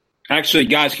Actually,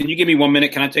 guys, can you give me 1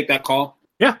 minute? Can I take that call?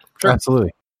 Yeah, sure.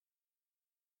 Absolutely.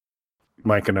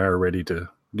 Mike and I are ready to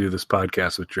do this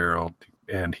podcast with Gerald,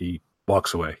 and he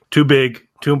walks away. Too big,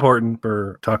 too important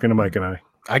for talking to Mike and I.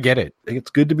 I get it.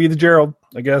 It's good to be the Gerald,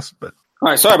 I guess, but All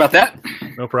right, sorry about that.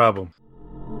 no problem.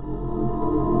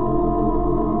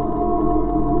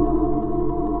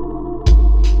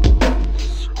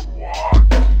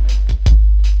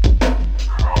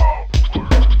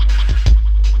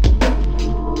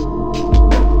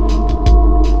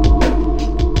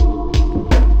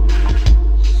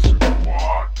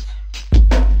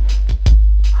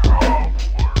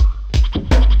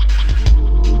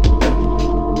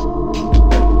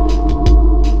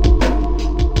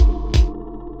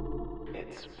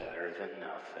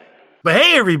 But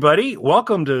hey, everybody,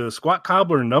 welcome to Squat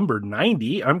Cobbler number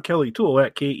 90. I'm Kelly Toole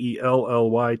at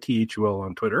KELLYTHUL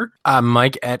on Twitter. I'm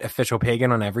Mike at Official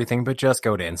Pagan on everything, but just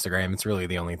go to Instagram. It's really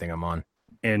the only thing I'm on.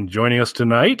 And joining us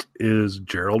tonight is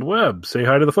Gerald Webb. Say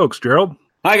hi to the folks, Gerald.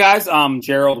 Hi, guys. I'm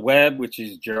Gerald Webb, which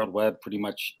is Gerald Webb pretty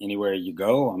much anywhere you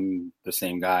go. I'm the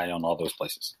same guy on all those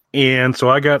places. And so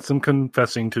I got some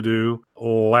confessing to do.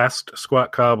 Last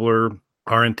Squat Cobbler,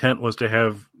 our intent was to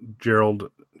have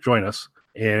Gerald join us.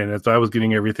 And as I was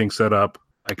getting everything set up,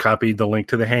 I copied the link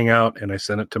to the Hangout and I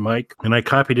sent it to Mike. And I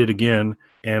copied it again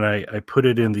and I put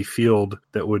it in the field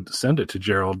that would send it to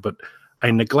Gerald. But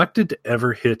I neglected to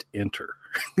ever hit enter.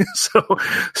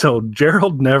 So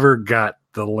Gerald never got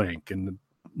the link. And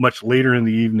much later in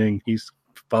the evening, he's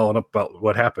following up about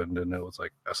what happened. And I was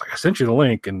like, I sent you the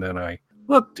link. And then I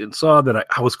looked and saw that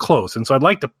I was close. And so I'd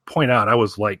like to point out I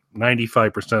was like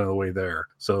 95% of the way there.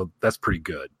 So that's pretty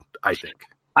good, I think.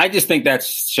 I just think that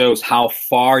shows how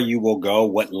far you will go,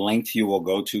 what length you will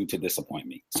go to disappoint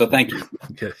me. So thank you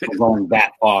for going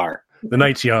that far. The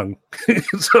night's young.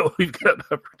 So we've got an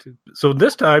opportunity. So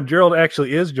this time, Gerald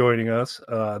actually is joining us.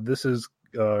 This is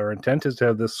our intent is to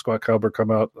have this Squat Cobbler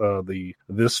come out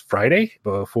this Friday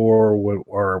before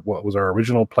what was our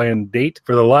original planned date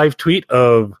for the live tweet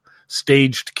of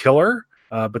Staged Killer.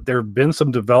 But there have been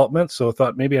some developments, so I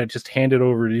thought maybe I'd just hand it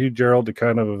over to you, Gerald, to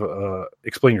kind of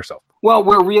explain yourself. Well,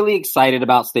 we're really excited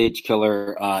about Stage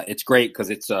Killer. It's great because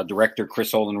it's director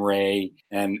Chris Olin Ray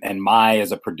and Mai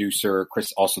as a producer.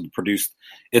 Chris also produced.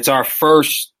 It's our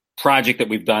first project that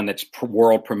we've done that's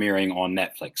world premiering on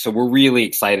Netflix. So we're really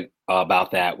excited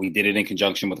about that. We did it in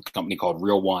conjunction with a company called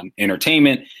Real One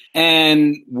Entertainment.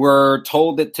 And we're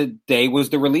told that today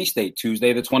was the release date,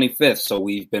 Tuesday the 25th. So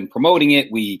we've been promoting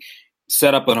it. We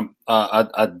set up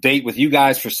a date with you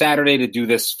guys for Saturday to do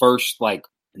this first like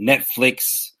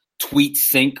Netflix tweet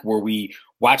sync where we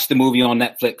watch the movie on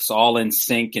Netflix all in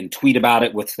sync and tweet about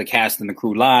it with the cast and the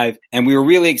crew live. And we were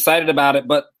really excited about it.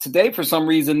 But today, for some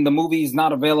reason, the movie is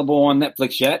not available on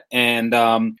Netflix yet. And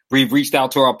we've reached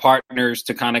out to our partners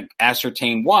to kind of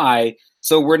ascertain why.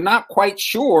 So we're not quite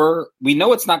sure. We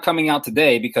know it's not coming out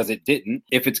today because it didn't,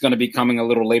 if it's going to be coming a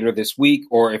little later this week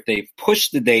or if they've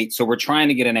pushed the date. So we're trying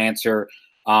to get an answer.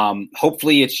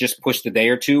 Hopefully it's just pushed a day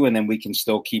or two and then we can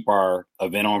still keep our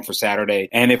event on for Saturday.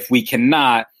 And if we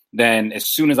cannot, then as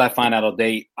soon as I find out a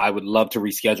date, I would love to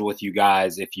reschedule with you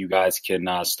guys if you guys can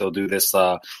still do this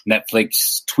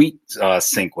Netflix tweet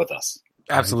sync with us.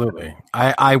 Absolutely.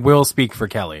 I will speak for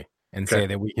Kelly and say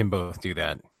that we can both do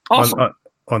that. Awesome.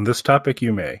 On this topic,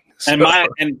 you may. So. And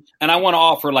I want to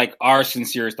offer like our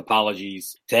sincerest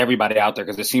apologies to everybody out there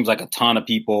because it seems like a ton of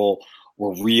people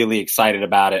were really excited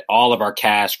about it. All of our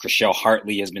cast, Chriselle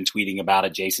Hartley has been tweeting about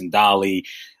it, Jason Dolly,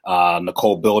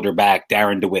 Nicole Bilderback,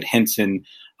 Darren DeWitt Henson.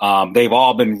 They've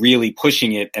all been really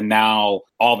pushing it. And now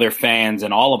all their fans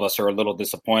and all of us are a little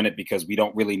disappointed because we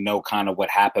don't really know kind of what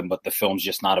happened, but the film's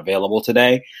just not available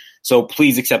today. So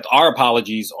please accept our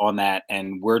apologies on that.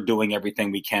 And we're doing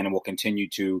everything we can and we'll continue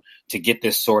to get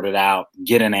this sorted out,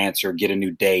 get an answer, get a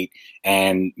new date,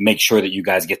 and make sure that you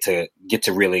guys get to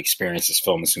really experience this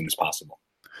film as soon as possible.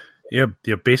 Yeah.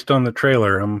 Based on the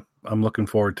trailer, I'm looking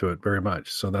forward to it very much.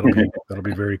 So that'll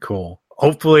be very cool.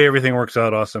 Hopefully everything works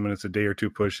out awesome and it's a day or two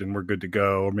push and we're good to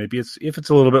go. Or maybe if it's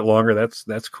a little bit longer,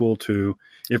 that's cool too.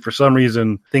 If for some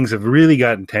reason things have really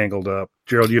gotten tangled up,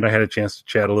 Gerald, you and I had a chance to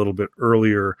chat a little bit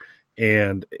earlier.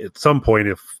 And at some point,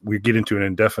 if we get into an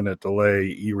indefinite delay,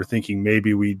 you were thinking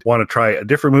maybe we'd want to try a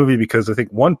different movie because I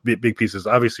think one big piece is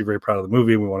obviously very proud of the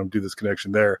movie and we want to do this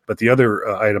connection there. But the other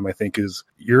item I think is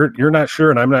you're not sure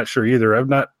and I'm not sure either.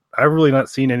 I've really not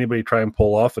seen anybody try and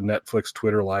pull off a Netflix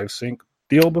Twitter live sync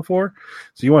deal before.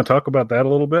 So you want to talk about that a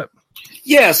little bit?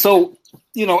 Yeah. So,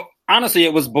 honestly,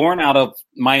 it was born out of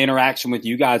my interaction with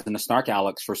you guys and the Snark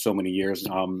Alex for so many years.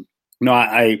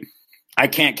 I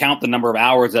can't count the number of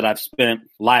hours that I've spent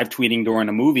live tweeting during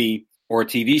a movie or a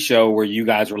TV show where you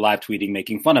guys were live tweeting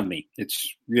making fun of me.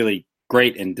 It's really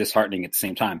great and disheartening at the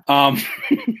same time.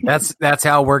 That's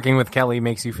how working with Kelly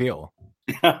makes you feel.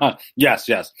 Yes.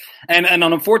 And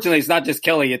unfortunately, it's not just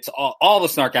Kelly. It's all the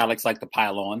Snark Alex like to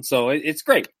pile on. So it's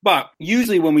great. But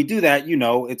usually when we do that,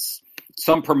 it's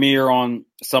some premiere on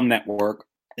some network.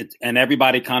 And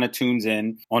everybody kind of tunes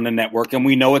in on the network. And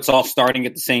we know it's all starting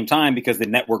at the same time because the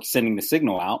network's sending the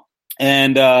signal out.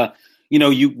 And,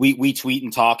 we tweet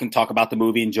and talk about the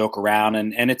movie and joke around.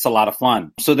 And it's a lot of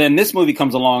fun. So then this movie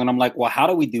comes along and I'm like, well, how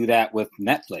do we do that with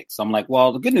Netflix? I'm like,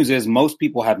 well, the good news is most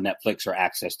people have Netflix or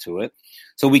access to it.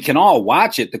 So we can all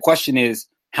watch it. The question is,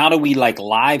 how do we like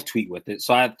live tweet with it?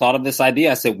 So I thought of this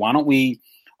idea. I said, why don't we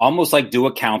almost like do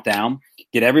a countdown,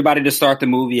 get everybody to start the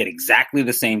movie at exactly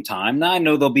the same time. Now I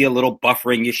know there'll be a little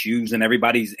buffering issues and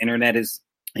everybody's internet is,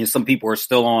 some people are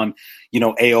still on,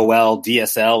 AOL,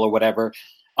 DSL or whatever.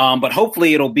 But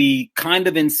hopefully it'll be kind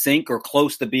of in sync or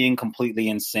close to being completely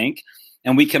in sync.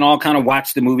 And we can all kind of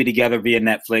watch the movie together via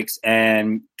Netflix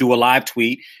and do a live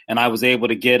tweet. And I was able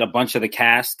to get a bunch of the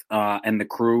cast and the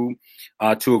crew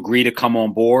to agree to come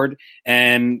on board.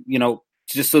 And,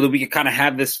 just so that we can kind of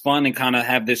have this fun and kind of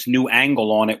have this new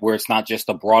angle on it where it's not just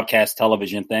a broadcast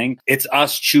television thing. It's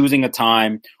us choosing a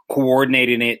time,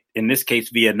 coordinating it, in this case,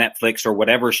 via Netflix or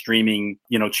whatever streaming,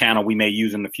 channel we may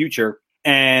use in the future.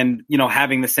 And,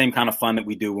 having the same kind of fun that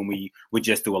we do when we would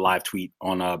just do a live tweet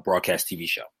on a broadcast TV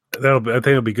show. I think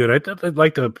it'll be good. I'd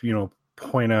like to,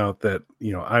 point out that,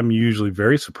 I'm usually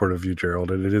very supportive of you,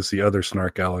 Gerald, and it is the other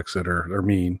Snark Alex that are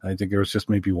mean. I think there was just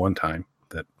maybe one time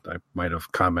that I might have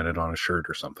commented on a shirt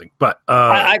or something. But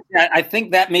I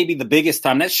think that may be the biggest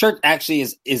time. That shirt actually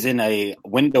is in a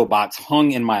window box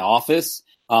hung in my office.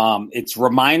 It's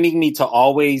reminding me to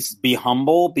always be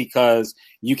humble because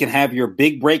you can have your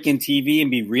big break in TV and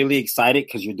be really excited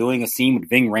because you're doing a scene with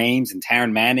Ving Rhames and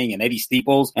Taryn Manning and Eddie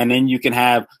Steeples. And then you can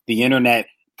have the internet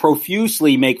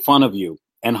profusely make fun of you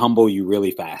and humble you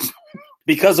really fast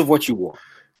because of what you wore.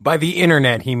 By the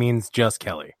internet, he means just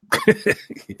Kelly.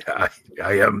 Yeah,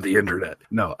 I am the internet.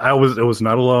 No, it was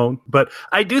not alone. But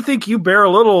I do think you bear a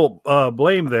little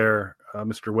blame there,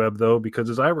 Mr. Webb, though,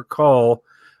 because as I recall,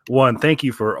 one, thank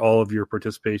you for all of your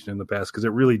participation in the past, because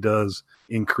it really does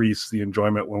increase the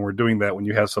enjoyment when we're doing that. When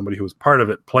you have somebody who is part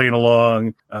of it, playing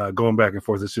along, going back and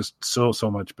forth, it's just so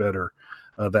much better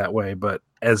that way. But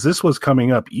as this was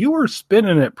coming up, you were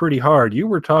spinning it pretty hard. You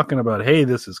were talking about, hey,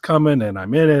 this is coming and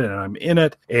I'm in it and I'm in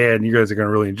it and you guys are going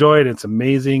to really enjoy it. It's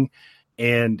amazing.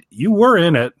 And you were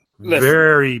in it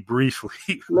very briefly.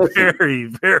 Very,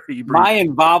 very briefly. My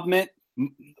involvement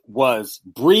was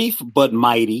brief but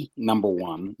mighty, number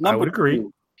one. I would agree.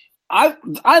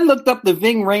 I looked up the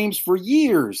Ving Rhames for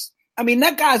years. I mean,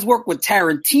 that guy's worked with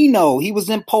Tarantino. He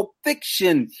was in Pulp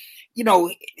Fiction.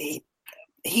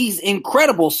 He's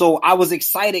incredible. So I was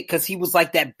excited because he was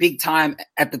like that big time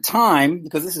at the time,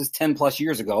 because this is 10 plus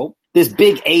years ago, this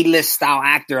big A-list style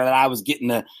actor that I was getting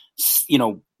to,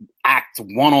 act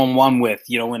one-on-one with,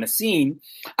 in a scene.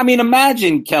 I mean,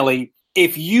 imagine, Kelly,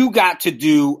 if you got to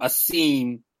do a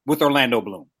scene with Orlando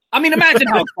Bloom. I mean, imagine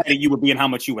how excited you would be and how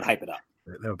much you would hype it up.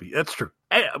 That's true.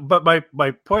 But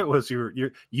my point was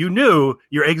you knew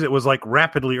your exit was like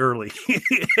rapidly early,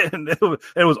 and it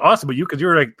was awesome. But because you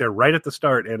were like there right at the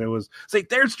start, and it was like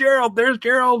there's Gerald,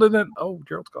 and then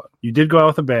Gerald's gone. You did go out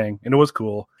with a bang, and it was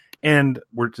cool. And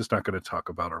we're just not going to talk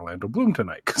about Orlando Bloom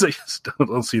tonight because I just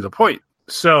don't see the point.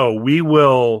 So we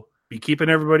will be keeping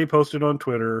everybody posted on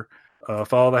Twitter.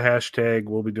 Follow the hashtag.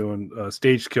 We'll be doing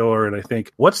Stage Killer. And I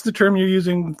think, what's the term you're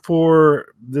using for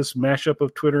this mashup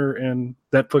of Twitter and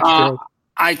Netflix?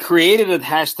 I created a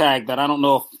hashtag that I don't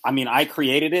know I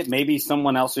created it. Maybe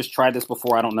someone else has tried this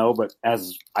before. I don't know. But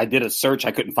as I did a search,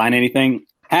 I couldn't find anything.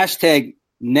 Hashtag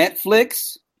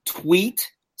Netflix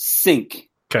Tweet Sync.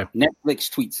 Okay.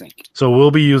 Netflix Tweet Sync. So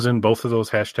we'll be using both of those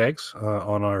hashtags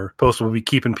on our post. We'll be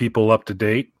keeping people up to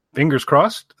date. Fingers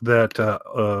crossed that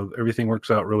everything works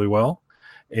out really well.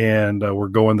 And we're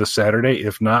going this Saturday.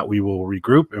 If not, we will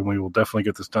regroup and we will definitely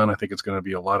get this done. I think it's going to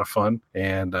be a lot of fun.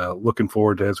 And looking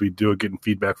forward to, as we do it, getting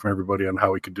feedback from everybody on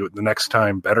how we could do it the next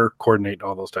time better, coordinate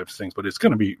all those types of things. But it's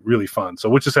going to be really fun. So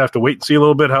we'll just have to wait and see a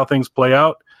little bit how things play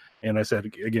out. And I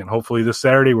said, again, hopefully this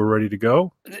Saturday we're ready to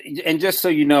go. And just so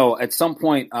you know, at some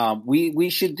point, we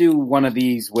should do one of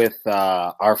these with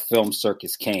our film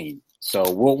Circus Kane. So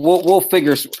we'll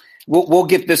figure we'll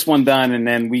get this one done, and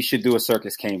then we should do a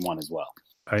Circus Kane one as well.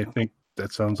 I think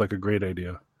that sounds like a great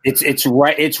idea. It's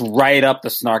right up the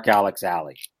Snark Alex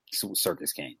alley.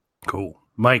 Circus Kane. Cool,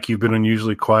 Mike. You've been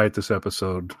unusually quiet this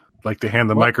episode. like to hand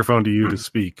the microphone to you to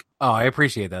speak. Oh, I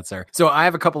appreciate that, sir. So I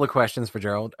have a couple of questions for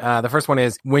Gerald. The first one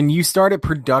is, when you started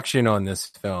production on this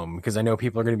film, because I know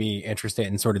people are going to be interested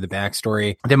in sort of the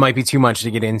backstory, that might be too much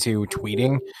to get into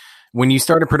tweeting. When you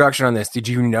started production on this, did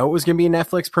you know it was going to be a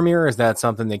Netflix premiere, or is that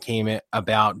something that came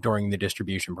about during the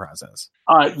distribution process?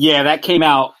 Yeah, that came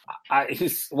out.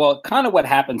 Kind of what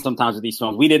happens sometimes with these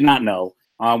films. We did not know.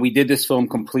 We did this film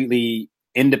completely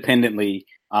independently.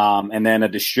 And then a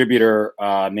distributor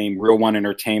named Real One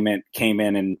Entertainment came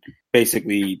in and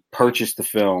basically purchased the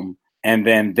film. And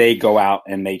then they go out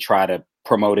and they try to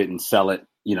promote it and sell it.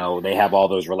 You know, they have all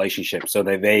those relationships so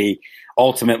that they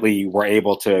ultimately were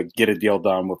able to get a deal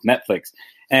done with Netflix.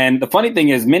 And the funny thing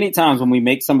is, many times when we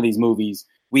make some of these movies,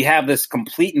 we have this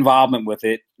complete involvement with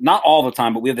it. Not all the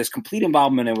time, but we have this complete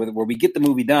involvement with it where we get the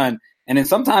movie done. And then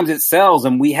sometimes it sells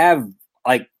and we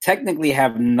technically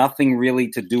have nothing really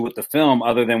to do with the film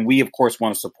other than we, of course,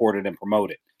 want to support it and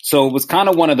promote it. So it was kind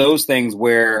of one of those things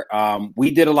where we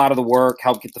did a lot of the work,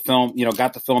 helped get the film,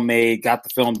 got the film made, got the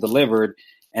film delivered.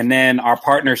 And then our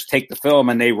partners take the film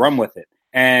and they run with it.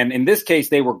 And in this case,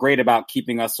 they were great about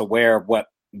keeping us aware of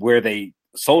where they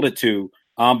sold it to.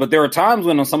 But there are times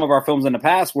when on some of our films in the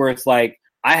past where it's like,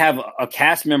 I have a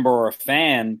cast member or a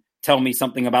fan tell me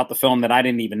something about the film that I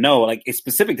didn't even know. Like, it's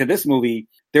specific to this movie.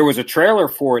 There was a trailer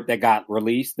for it that got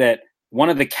released that one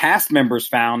of the cast members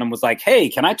found and was like, hey,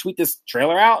 can I tweet this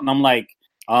trailer out? And I'm like,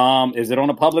 is it on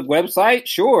a public website?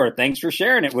 Sure. Thanks for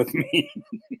sharing it with me.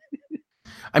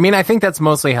 I mean, I think that's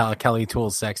mostly how Kelly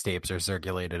Toole's sex tapes are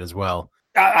circulated as well.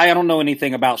 I don't know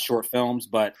anything about short films,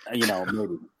 but, maybe.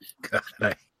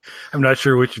 God, I'm not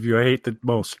sure which of you I hate the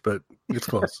most, but it's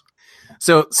close.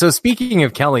 So speaking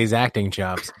of Kelly's acting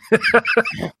chops,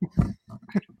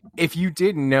 if you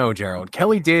didn't know, Gerald,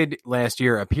 Kelly did last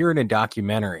year appear in a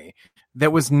documentary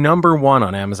that was #1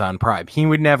 on Amazon Prime. He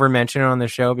would never mention it on the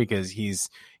show because he's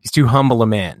too humble a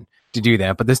man to do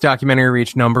that. But this documentary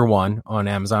reached #1 on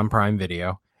Amazon Prime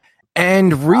Video.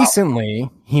 And recently,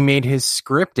 he made his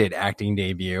scripted acting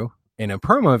debut in a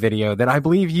promo video that I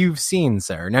believe you've seen,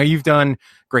 sir. Now, you've done a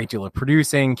great deal of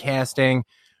producing, casting.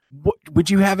 Would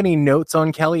you have any notes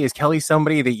on Kelly? Is Kelly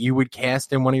somebody that you would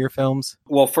cast in one of your films?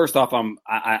 Well, first off,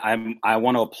 I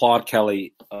want to applaud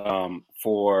Kelly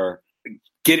for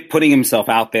putting himself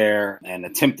out there and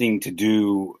attempting to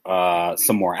do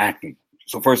some more acting.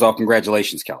 So first off,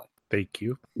 congratulations, Kelly. Thank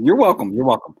you. You're welcome. You're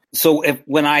welcome. So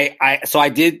I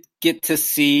did get to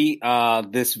see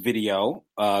this video,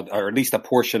 or at least a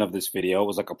portion of this video. It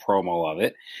was like a promo of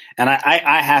it. And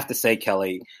I have to say,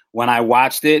 Kelly, when I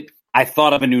watched it, I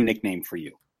thought of a new nickname for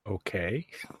you. Okay.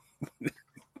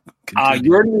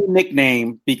 Your new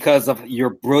nickname, because of your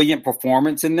brilliant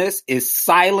performance in this, is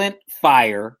Silent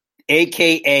Fire,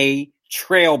 a.k.a.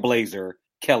 Trailblazer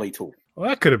Kelly Toole. Well,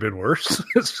 that could have been worse.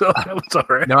 So that was all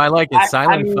right. No, I like it.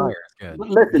 Silent Fire is good.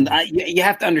 Listen, you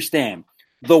have to understand.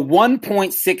 The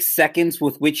 1.6 seconds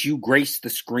with which you graced the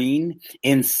screen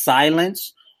in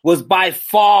silence was by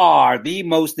far the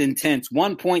most intense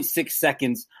 1.6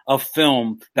 seconds of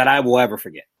film that I will ever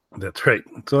forget. That's right.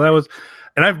 So that was,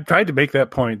 and I've tried to make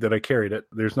that point that I carried it.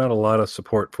 There's not a lot of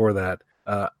support for that.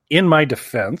 In my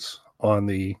defense,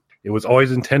 it was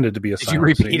always intended to be a Did you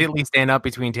repeatedly stand up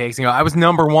between takes and go, I was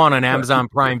 #1 on Amazon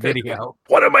Prime Video.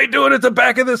 What am I doing at the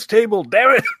back of this table?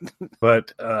 Damn it.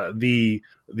 But the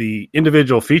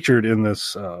individual featured in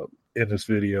this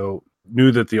video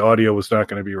knew that the audio was not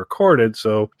going to be recorded,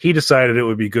 so he decided it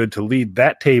would be good to lead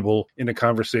that table in a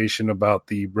conversation about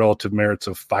the relative merits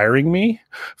of firing me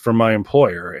from my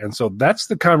employer. And so that's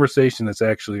the conversation that's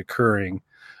actually occurring.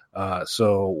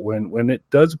 So when it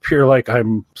does appear like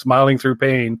I'm smiling through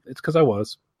pain, it's because I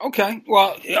was. Okay.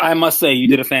 Well, I must say you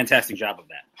did a fantastic job of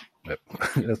that. That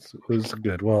was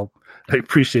good. Well, I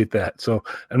appreciate that. So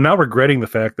I'm now regretting the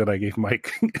fact that I gave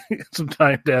Mike some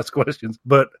time to ask questions.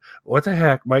 But what the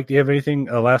heck, Mike? Do you have anything,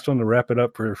 last one to wrap it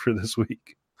up for this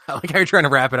week? I like how you're trying to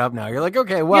wrap it up now. You're like,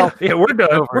 okay, well. Yeah, we're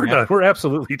done. We're done. We're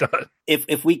absolutely done.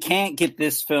 If we can't get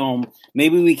this film,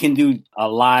 maybe we can do a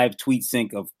live tweet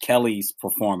sync of Kelly's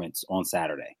performance on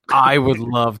Saturday. I would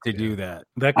love to do that.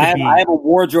 I have a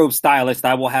wardrobe stylist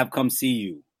I will have come see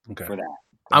you for that.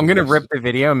 I'm going to rip the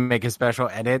video and make a special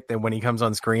edit that when he comes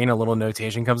on screen, a little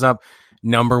notation comes up,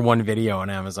 #1 video on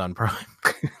Amazon Prime.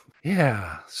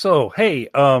 Yeah. So, hey,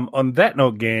 on that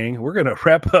note, gang, we're going to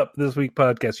wrap up this week's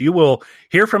podcast. You will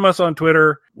hear from us on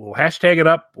Twitter. We'll hashtag it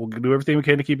up. We'll do everything we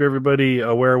can to keep everybody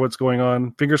aware of what's going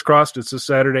on. Fingers crossed it's this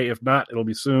Saturday. If not, it'll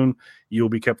be soon. You'll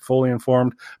be kept fully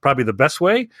informed. Probably the best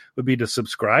way would be to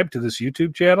subscribe to this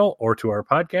YouTube channel or to our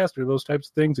podcast or those types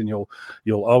of things, and you'll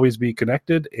always be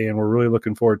connected, and we're really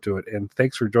looking forward to it. And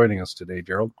thanks for joining us today,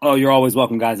 Gerald. Oh, you're always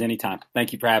welcome, guys, anytime.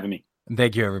 Thank you for having me. And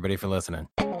thank you, everybody, for listening.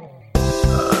 All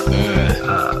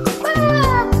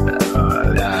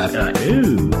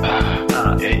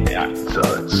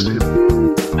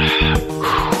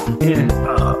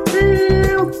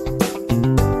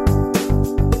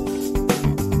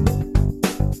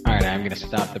right, I'm going to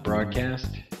stop the broadcast.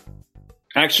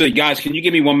 Actually, guys, can you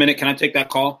give me 1 minute? Can I take that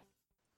call?